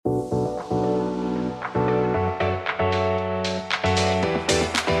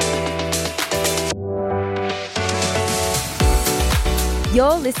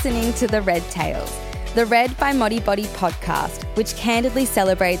You're listening to The Red Tales, the Red by Modibodi podcast, which candidly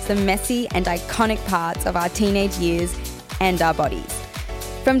celebrates the messy and iconic parts of our teenage years and our bodies.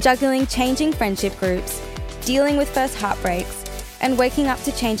 From juggling changing friendship groups, dealing with first heartbreaks, and waking up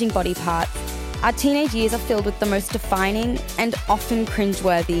to changing body parts, our teenage years are filled with the most defining and often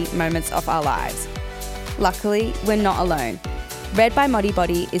cringeworthy moments of our lives. Luckily, we're not alone. Red by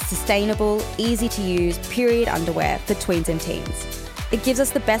Modibodi is sustainable, easy-to-use period underwear for tweens and teens. It gives us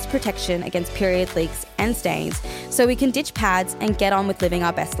the best protection against period leaks and stains so we can ditch pads and get on with living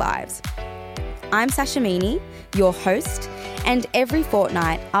our best lives. I'm Sasha Meany, your host, and every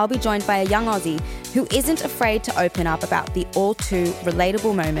fortnight I'll be joined by a young Aussie who isn't afraid to open up about the all too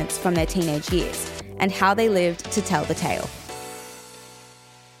relatable moments from their teenage years and how they lived to tell the tale.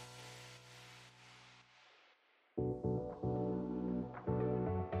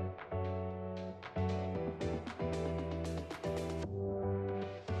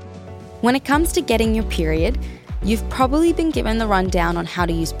 When it comes to getting your period, you've probably been given the rundown on how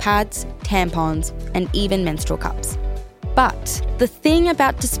to use pads, tampons, and even menstrual cups. But the thing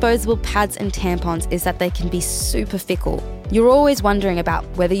about disposable pads and tampons is that they can be super fickle. You're always wondering about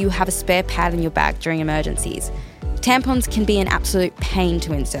whether you have a spare pad in your bag during emergencies. Tampons can be an absolute pain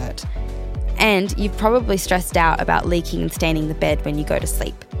to insert. And you've probably stressed out about leaking and staining the bed when you go to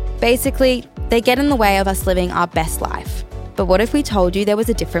sleep. Basically, they get in the way of us living our best life. But what if we told you there was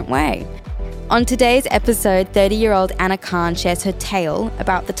a different way? On today's episode, 30-year-old Anna Khan shares her tale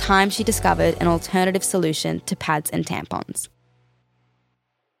about the time she discovered an alternative solution to pads and tampons.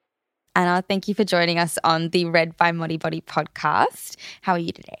 Anna, thank you for joining us on the Red by Modibodi podcast. How are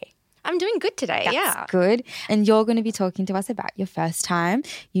you today? I'm doing good today, That's good. And you're going to be talking to us about your first time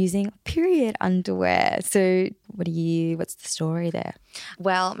using period underwear. So what's the story there?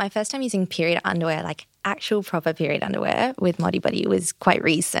 Well, my first time using period underwear, like actual proper period underwear with Modibodi, was quite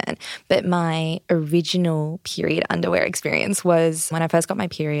recent. But my original period underwear experience was when I first got my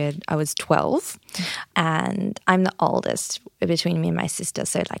period, I was 12 and I'm the oldest between me and my sister.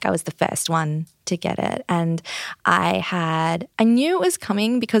 So like I was the first one to get it. And I knew it was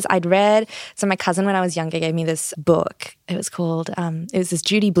coming because I'd read, so my cousin when I was younger gave me this book. It was called, it was this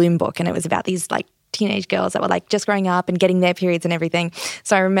Judy Blume book and it was about these like teenage girls that were like just growing up and getting their periods and everything.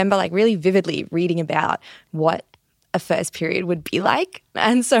 So I remember like really vividly reading about what a first period would be like.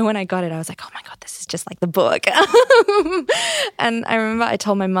 And so when I got it, I was like, oh my God, this is just like the book. And I remember I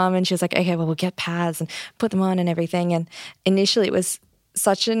told my mum and she was like, okay, well, we'll get pads and put them on and everything. And initially it was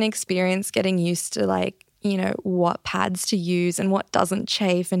such an experience getting used to like, you know, what pads to use and what doesn't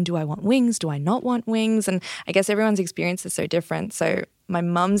chafe and do I want wings? Do I not want wings? And I guess everyone's experience is so different. So my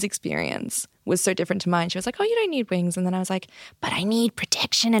mum's experience was so different to mine. She was like, oh, you don't need wings. And then I was like, but I need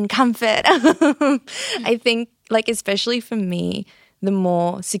protection and comfort. I think like especially for me, the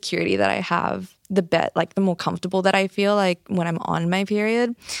more security that I have, the more comfortable that I feel like when I'm on my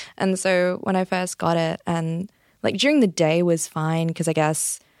period. And so when I first got it and like during the day was fine because I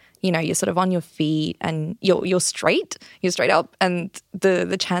guess, you know, you're sort of on your feet and you're straight up and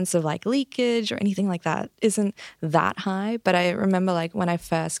the chance of like leakage or anything like that isn't that high. But I remember like when I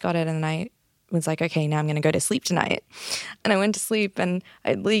first got it and I was like, okay, now I'm going to go to sleep tonight. And I went to sleep and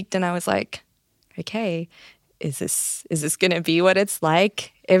I leaked and I was like, okay, is this going to be what it's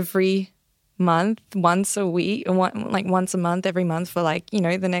like every month, once a week, like once a month, every month for like, you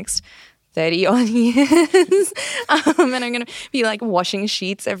know, the next 30 odd years. And I'm going to be like washing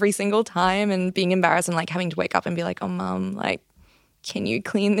sheets every single time and being embarrassed and like having to wake up and be like, oh, Mum, like, can you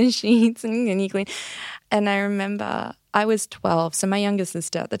clean the sheets and can you clean? And I remember I was 12. So my younger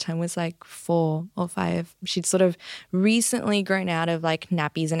sister at the time was like 4 or 5. She'd sort of recently grown out of like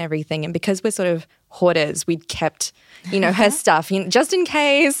nappies and everything. And because we're sort of hoarders, we'd kept, you know, her stuff just in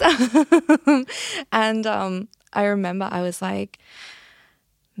case. And I remember I was like,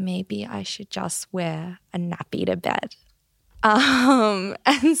 maybe I should just wear a nappy to bed.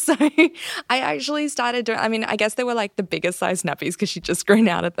 And so I actually started doing, I mean, I guess they were like the biggest size nappies because she'd just grown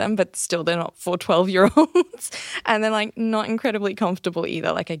out of them, but still they're not for 12-year-olds. And they're like not incredibly comfortable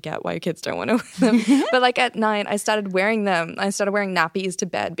either. Like I get why kids don't want to wear them. But like at night I started wearing them. I started wearing nappies to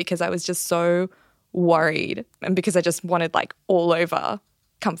bed because I was just so worried and because I just wanted like all over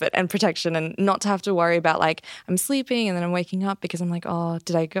comfort and protection and not to have to worry about like I'm sleeping and then I'm waking up because I'm like, oh,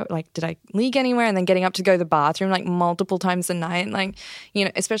 did I leak anywhere? And then getting up to go to the bathroom like multiple times a night. Like, you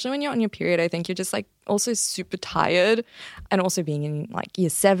know, especially when you're on your period, I think you're just like also super tired. And also being in like year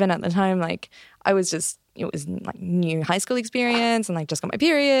 7 at the time, like it was like new high school experience and like just got my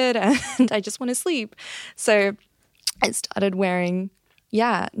period and I just want to sleep. So I started wearing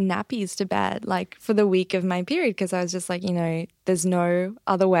nappies to bed, like for the week of my period, because I was just like, there's no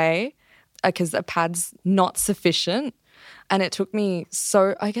other way because a pad's not sufficient. And it took me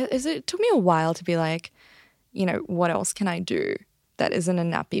it took me a while to be like, what else can I do that isn't a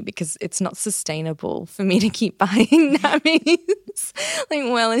nappy, because it's not sustainable for me to keep buying nappies like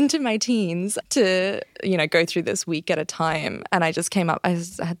well into my teens to, go through this week at a time. And I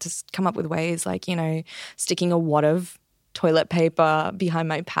had to come up with ways like, sticking a wad of toilet paper behind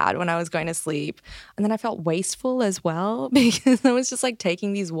my pad when I was going to sleep. And then I felt wasteful as well because I was just like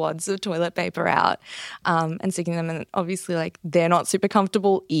taking these wads of toilet paper out and sticking them. And obviously like they're not super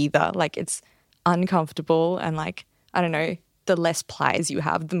comfortable either. Like it's uncomfortable and like, I don't know, the less plies you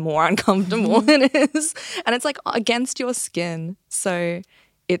have, the more uncomfortable it is. And it's like against your skin. So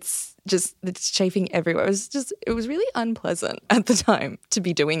it's chafing everywhere. It was really unpleasant at the time to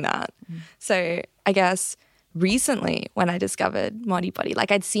be doing that. So I guess recently when I discovered Modibodi,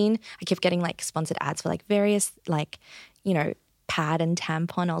 like I kept getting like sponsored ads for like various like, pad and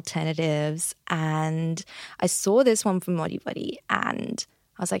tampon alternatives. And I saw this one from Modibodi and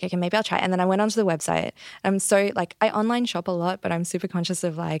I was like, okay, maybe I'll try it. And then I went onto the website. I'm so like, I online shop a lot, but I'm super conscious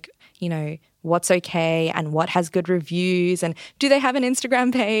of like, what's okay and what has good reviews and do they have an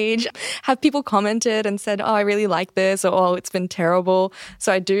Instagram page? Have people commented and said, oh, I really like this, or oh, it's been terrible.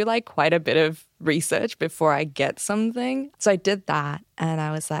 So I do like quite a bit of research before I get something. So I did that and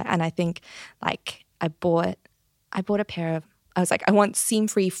I was like, and I think like I bought a pair of, I was like, I want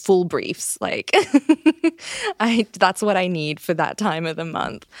seam-free full briefs. Like that's what I need for that time of the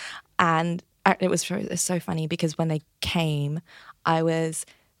month. And it was so funny because when they came, I was,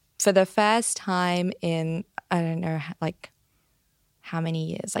 for the first time in, I don't know, like how many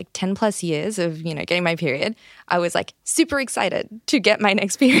years, like 10 plus years of, getting my period, I was like super excited to get my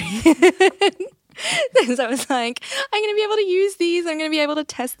next period. So I was like, I'm going to be able to use these. I'm going to be able to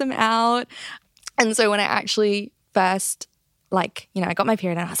test them out. And so when I actually first, like, I got my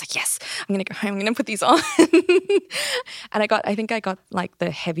period and I was like, yes, I'm going to go home. I'm going to put these on. And I think I got like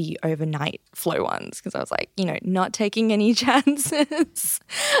the heavy overnight flow ones because I was like, not taking any chances.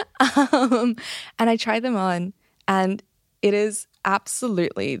 And I tried them on and it is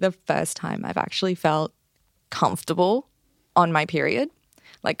absolutely the first time I've actually felt comfortable on my period.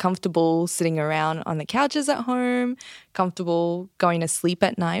 Like comfortable sitting around on the couches at home, comfortable going to sleep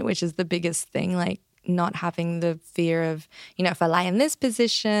at night, which is the biggest thing, like not having the fear of, if I lie in this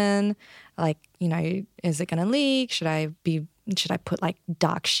position, like, is it going to leak? Should I put like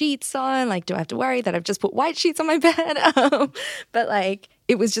dark sheets on? Like, do I have to worry that I've just put white sheets on my bed? But like,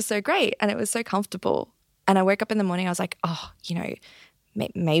 it was just so great and it was so comfortable. And I woke up in the morning, I was like, oh,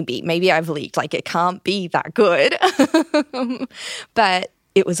 maybe I've leaked. Like, it can't be that good. But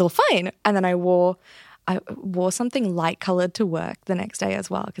it was all fine. And then I wore something light colored to work the next day as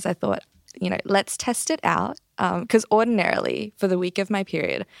well because I thought, let's test it out. Because ordinarily for the week of my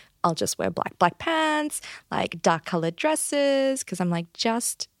period, I'll just wear black pants, like dark colored dresses, because I'm like,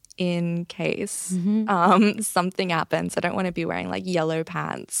 just in case something happens. I don't want to be wearing like yellow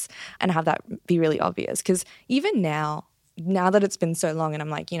pants and have that be really obvious. Because even now that it's been so long and I'm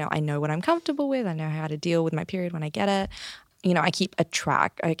like, I know what I'm comfortable with. I know how to deal with my period when I get it. I keep a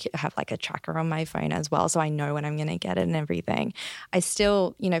track. I have like a tracker on my phone as well, so I know when I'm going to get it and everything. I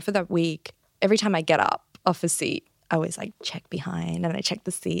still, for that week, every time I get up off a seat, I always like check behind and I check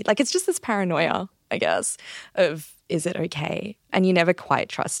the seat. Like it's just this paranoia, I guess, of is it okay? And you never quite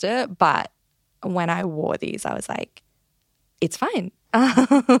trust it. But when I wore these, I was like, it's fine.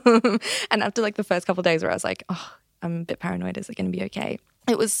 And after like the first couple of days where I was like, oh, I'm a bit paranoid. Is it going to be okay?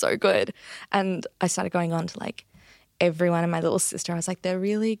 It was so good. And I started going on to like everyone and my little sister. I was like, they're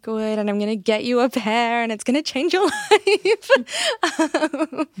really good and I'm going to get you a pair and it's going to change your life.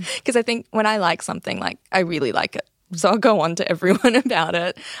 Because I think when I like something, like I really like it. So I'll go on to everyone about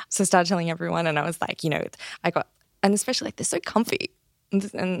it. So I started telling everyone and I was like, and especially like they're so comfy.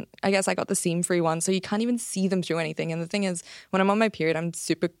 And I guess I got the seam-free one so you can't even see them through anything. And the thing is, when I'm on my period, I'm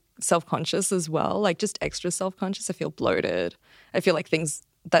super self-conscious as well, like just extra self-conscious. I feel bloated. I feel like things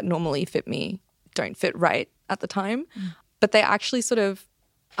that normally fit me don't fit right at the time. But they actually sort of,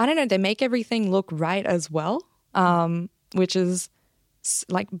 I don't know, they make everything look right as well, which is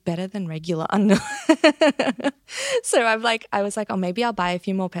like better than regular underwear. So I was like, oh, maybe I'll buy a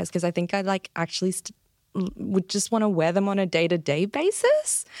few more pairs because I think I like actually would just want to wear them on a day-to-day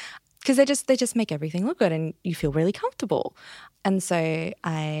basis because they just make everything look good and you feel really comfortable. And so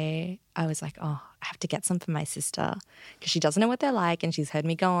I was like, oh, I have to get some for my sister because she doesn't know what they're like and she's heard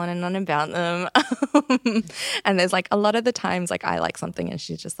me go on and on about them. And there's like a lot of the times like I like something and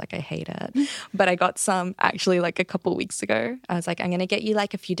she's just like, I hate it. But I got some actually like a couple weeks ago. I was like, I'm going to get you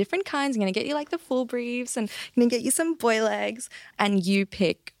like a few different kinds. I'm going to get you like the full briefs and I'm going to get you some boy legs and you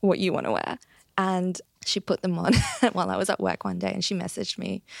pick what you want to wear. And she put them on while I was at work one day and she messaged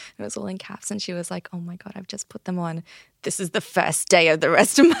me. It was all in caps and she was like, oh my God, I've just put them on. This is the first day of the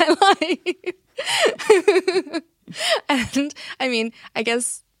rest of my life. And I mean, I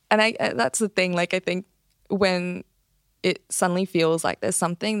guess, and that's the thing, like I think when it suddenly feels like there's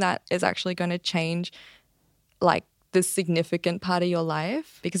something that is actually going to change like this significant part of your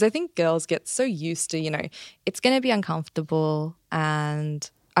life, because I think girls get so used to, you know, it's going to be uncomfortable and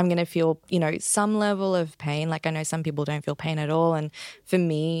I'm going to feel, you know, some level of pain. Like I know some people don't feel pain at all. And for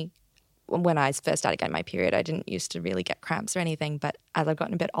me, when I first started getting my period, I didn't used to really get cramps or anything. But as I've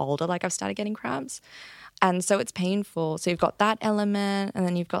gotten a bit older, like I've started getting cramps. And so it's painful. So you've got that element and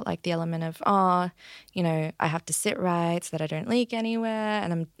then you've got like the element of, oh, you know, I have to sit right so that I don't leak anywhere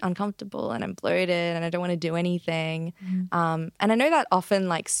and I'm uncomfortable and I'm bloated and I don't want to do anything. And I know that often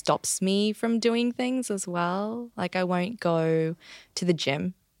like stops me from doing things as well. Like I won't go to the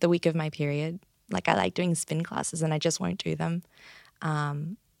gym the week of my period. Like I like doing spin classes and I just won't do them.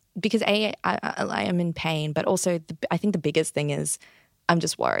 Because I am in pain, but also I think the biggest thing is I'm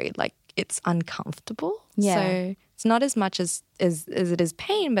just worried like it's uncomfortable. Yeah. So it's not as much as it is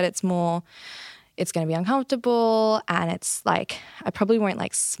pain, but it's more it's going to be uncomfortable and it's like I probably won't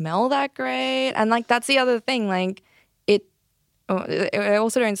like smell that great. And like that's the other thing, like I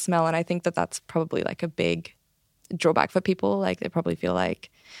also don't smell, and I think that that's probably like a big drawback for people. Like they probably feel like,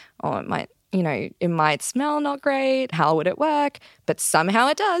 oh, it might, you know, it might smell not great. How would it work? But somehow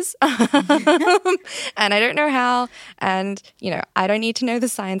it does. And I don't know how. And, you know, I don't need to know the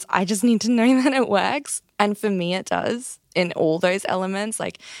science. I just need to know that it works. And for me, it does in all those elements.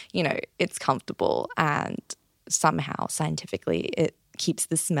 Like, you know, it's comfortable and somehow scientifically it keeps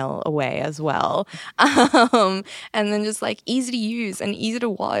the smell away as well. And then just like easy to use and easy to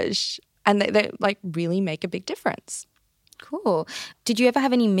wash. And they like really make a big difference. Cool. Did you ever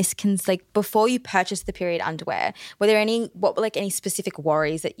have any like before you purchased the period underwear, were there any specific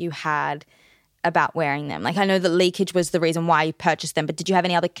worries that you had about wearing them? Like I know that leakage was the reason why you purchased them, but did you have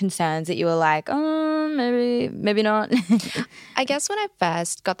any other concerns that you were like, oh, maybe not? I guess when I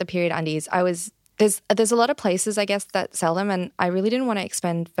first got the period undies, there's a lot of places, I guess, that sell them, and I really didn't want to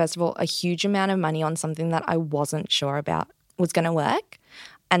expend, first of all, a huge amount of money on something that I wasn't sure about was going to work.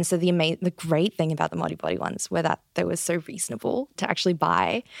 And so the great thing about the Modibodi ones were that they were so reasonable to actually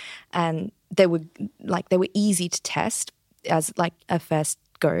buy, and they were easy to test as like a first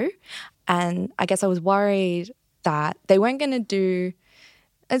go. And I guess I was worried that they weren't going to do.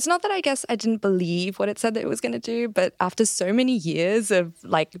 It's not that I guess I didn't believe what it said that it was going to do, but after so many years of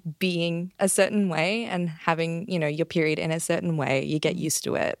like being a certain way and having, you know, your period in a certain way, you get used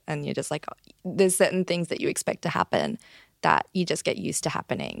to it, and you're just like, there's certain things that you expect to happen that you just get used to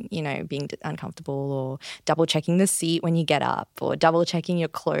happening, you know, being uncomfortable or double checking the seat when you get up or double checking your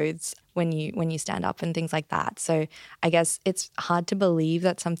clothes when you stand up and things like that. So I guess it's hard to believe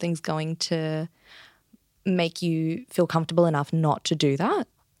that something's going to make you feel comfortable enough not to do that.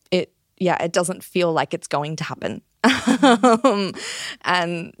 It doesn't feel like it's going to happen.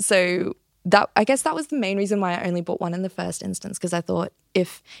 And so I guess that was the main reason why I only bought one in the first instance, because I thought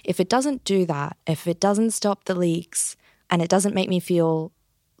if it doesn't do that, if it doesn't stop the leaks and it doesn't make me feel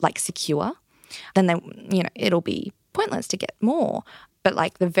like secure, then you know, it'll be pointless to get more. But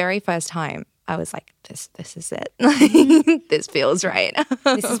like the very first time, I was like, this is it. This feels right.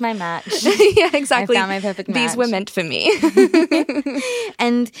 This is my match. Yeah, exactly. I found my perfect match. These were meant for me.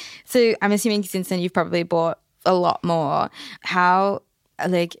 And so I'm assuming since then you've probably bought a lot more. How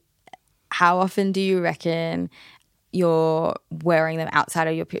often do you reckon you're wearing them outside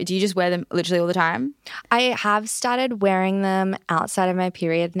of your period? Do you just wear them literally all the time? I have started wearing them outside of my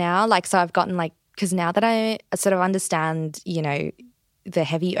period now. Like, so I've gotten like, because now that I sort of understand, you know, the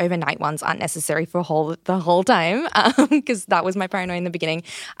heavy overnight ones aren't necessary for the whole time, because that was my paranoia in the beginning.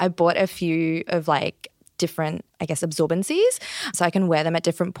 I bought a few of like different, I guess, absorbencies so I can wear them at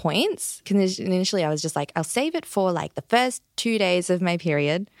different points. Because initially I was just like, I'll save it for like the first 2 days of my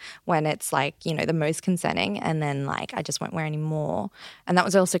period when it's like, you know, the most concerning, and then like I just won't wear any more. And that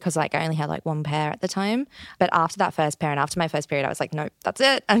was also because like I only had like one pair at the time. But after that first pair and after my first period, I was like, no, that's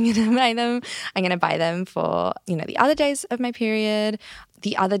it. I'm going to buy them. I'm going to buy them for, you know, the other days of my period,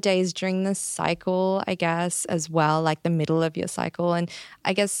 the other days during the cycle, I guess, as well, like the middle of your cycle. And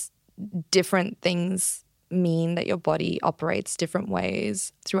I guess different things mean that your body operates different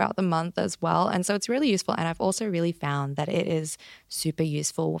ways throughout the month as well. And so it's really useful. And I've also really found that it is super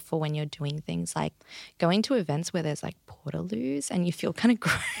useful for when you're doing things like going to events where there's like portaloos and you feel kind of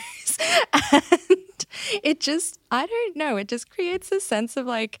gross. And it just, I don't know, it just creates a sense of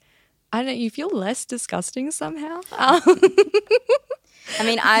like, I don't know, you feel less disgusting somehow. I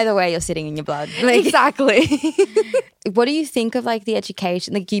mean, either way, you're sitting in your blood. Like, exactly. What do you think of like the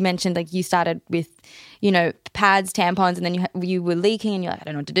education? Like you mentioned, like you started with, pads, tampons, and then you were leaking and you're like, I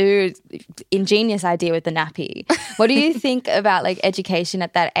don't know what to do. Ingenious idea with the nappy. What do you think about like education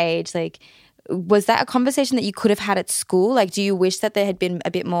at that age? Like, was that a conversation that you could have had at school? Like, do you wish that there had been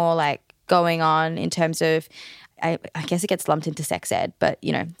a bit more like going on in terms of, I guess it gets lumped into sex ed, but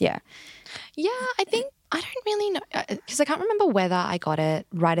yeah. Yeah, I think, I don't really know, because I can't remember whether I got it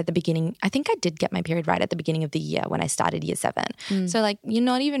right at the beginning. I think I did get my period right at the beginning of the year when I started year 7. So like you're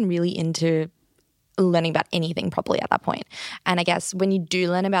not even really into learning about anything properly at that point. And I guess when you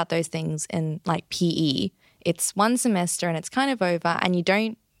do learn about those things in like PE, it's one semester and it's kind of over and you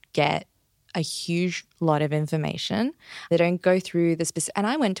don't get a huge lot of information. They don't go through the specific, and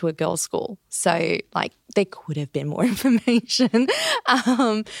I went to a girls' school, so like there could have been more information.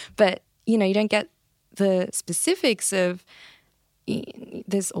 But you don't get the specifics of,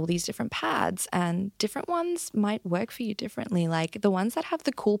 there's all these different pads and different ones might work for you differently. Like the ones that have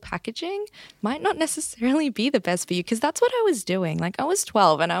the cool packaging might not necessarily be the best for you, because that's what I was doing. Like I was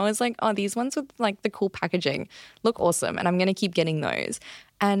 12 and I was like, oh, these ones with like the cool packaging look awesome and I'm going to keep getting those.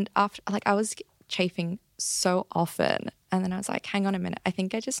 And after, like I was chafing so often, and then I was like, hang on a minute, I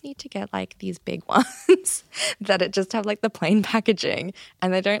think I just need to get like these big ones that it just have like the plain packaging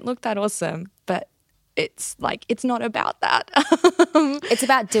and they don't look that awesome, but it's like, it's not about that. It's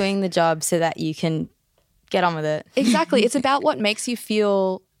about doing the job so that you can get on with it. Exactly. It's about what makes you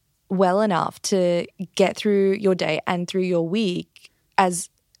feel well enough to get through your day and through your week as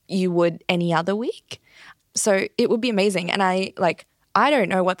you would any other week. So it would be amazing. And I don't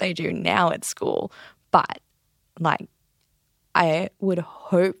know what they do now at school, but like I would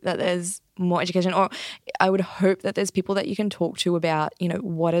hope that there's more education, or I would hope that there's people that you can talk to about,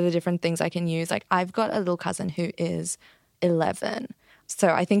 what are the different things I can use. Like I've got a little cousin who is 11. So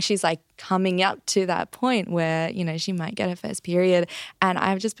I think she's like coming up to that point where, she might get her first period. And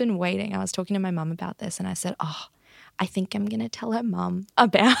I've just been waiting. I was talking to my mum about this and I said, I think I'm going to tell her mum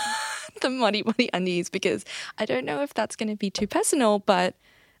about the Muddy Body undies, because I don't know if that's going to be too personal, but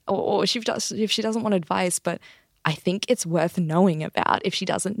or if she doesn't want advice, but I think it's worth knowing about if she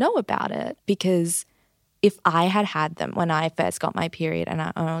doesn't know about it. Because if I had them when I first got my period and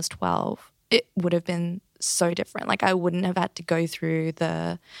I was 12, it would have been so different. Like I wouldn't have had to go through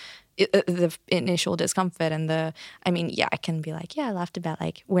the initial discomfort and I can be like, I laughed about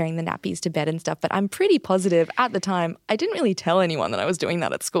like wearing the nappies to bed and stuff, but I'm pretty positive at the time I didn't really tell anyone that I was doing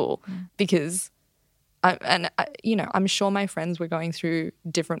that at school because I'm sure my friends were going through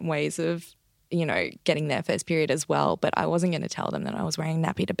different ways of, getting their first period as well, but I wasn't going to tell them that I was wearing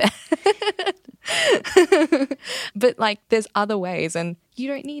nappy to bed. But like there's other ways and you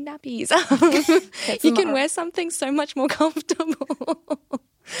don't need nappies. You can wear something so much more comfortable.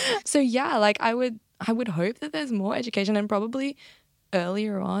 So yeah, like I would hope that there's more education and probably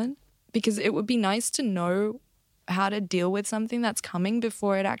earlier on, because it would be nice to know how to deal with something that's coming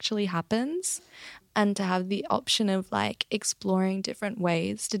before it actually happens, and to have the option of like exploring different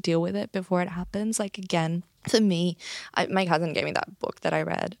ways to deal with it before it happens. Like again, for me, my cousin gave me that book that I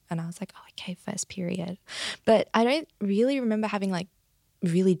read and I was like, oh, okay, first period. But I don't really remember having like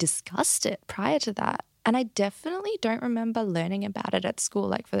really discussed it prior to that. And I definitely don't remember learning about it at school,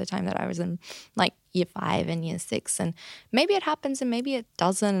 like for the time that I was in like year 5 and year 6. And maybe it happens and maybe it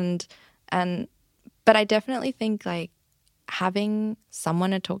doesn't. But I definitely think like having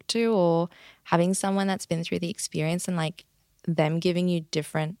someone to talk to, or having someone that's been through the experience and like them giving you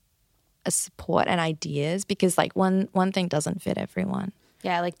different support and ideas, because like one thing doesn't fit everyone.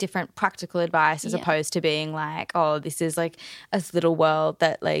 Yeah, like different practical advice as opposed to being like, oh, this is like a little world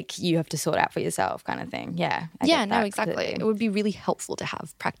that like you have to sort out for yourself kind of thing. Yeah. No, exactly. Completely. It would be really helpful to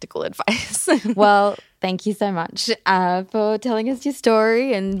have practical advice. Well, thank you so much for telling us your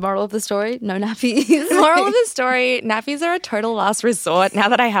story, and moral of the story, no nappies. Moral of the story, nappies are a total last resort now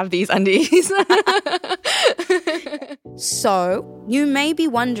that I have these undies. So, you may be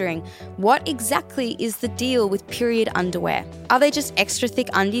wondering, what exactly is the deal with period underwear? Are they just extra thick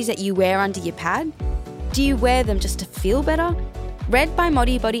undies that you wear under your pad? Do you wear them just to feel better? Red by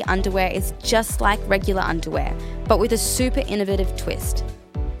Muddy Body underwear is just like regular underwear, but with a super innovative twist.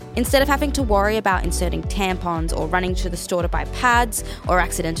 Instead of having to worry about inserting tampons or running to the store to buy pads or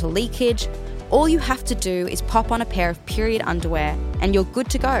accidental leakage, All you have to do is pop on a pair of period underwear and you're good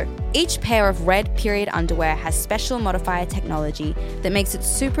to go. Each pair of red period underwear has special modifier technology that makes it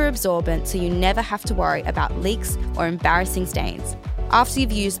super absorbent so you never have to worry about leaks or embarrassing stains. After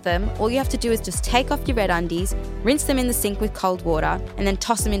you've used them, all you have to do is just take off your red undies, rinse them in the sink with cold water, and then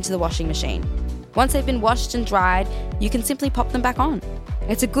toss them into the washing machine. Once they've been washed and dried, you can simply pop them back on.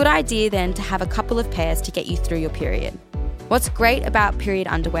 It's a good idea then to have a couple of pairs to get you through your period. What's great about period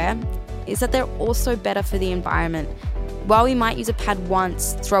underwear is that they're also better for the environment. While we might use a pad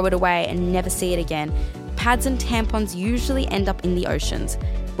once, throw it away and never see it again, pads and tampons usually end up in the oceans,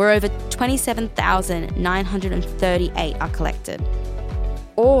 where over 27,938 are collected.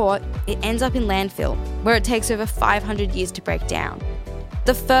 Or it ends up in landfill, where it takes over 500 years to break down.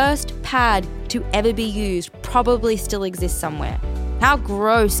 The first pad to ever be used probably still exists somewhere. How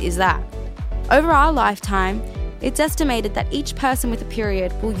gross is that? Over our lifetime, it's estimated that each person with a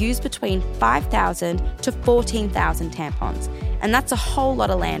period will use between 5,000 to 14,000 tampons, and that's a whole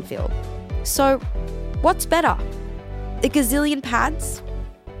lot of landfill. So, what's better? A gazillion pads?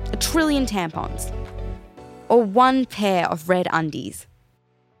 A trillion tampons? Or one pair of red undies?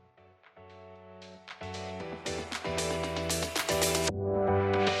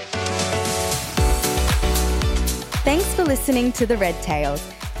 Thanks for listening to The Red Tales,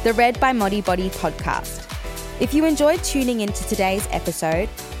 the Red by Modibodi podcast. If you enjoyed tuning into today's episode,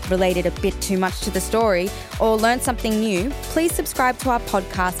 related a bit too much to the story, or learned something new, please subscribe to our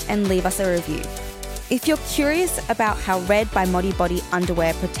podcast and leave us a review. If you're curious about how Red by Modibodi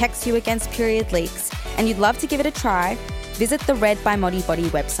underwear protects you against period leaks and you'd love to give it a try, visit the Red by Modibodi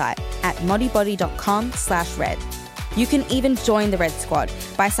website at modibodi.com/red. You can even join the Red Squad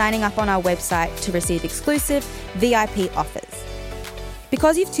by signing up on our website to receive exclusive VIP offers.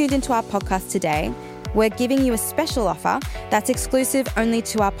 Because you've tuned into our podcast today, we're giving you a special offer that's exclusive only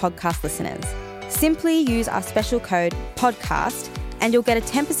to our podcast listeners. Simply use our special code PODCAST and you'll get a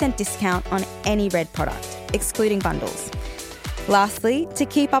 10% discount on any Red product, excluding bundles. Lastly, to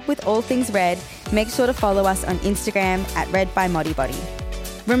keep up with all things Red, make sure to follow us on Instagram at Red by Modibodi.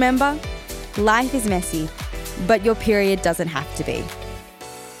 Remember, life is messy, but your period doesn't have to be.